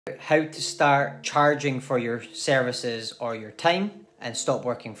How to start charging for your services or your time and stop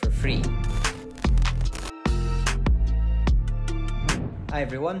working for free. Hi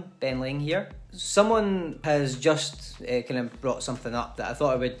everyone, Ben Lang here. Someone has just kind of brought something up that I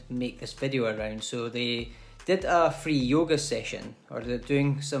thought I would make this video around. So they did a free yoga session, or they're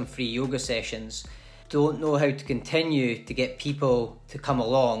doing some free yoga sessions. Don't know how to continue to get people to come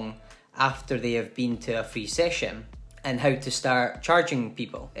along after they have been to a free session, and how to start charging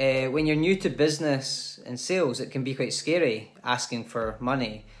people. When you're new to business and sales, it can be quite scary asking for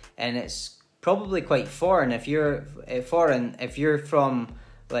money, and it's probably quite foreign if you're from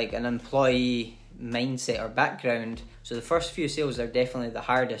like an employee mindset or background. So the first few sales are definitely the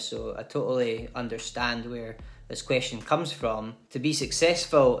hardest, so I totally understand where this question comes from. To be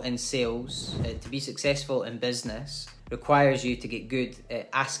successful in sales, to be successful in business, requires you to get good at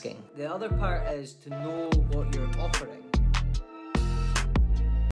asking. The other part is to know what you're offering.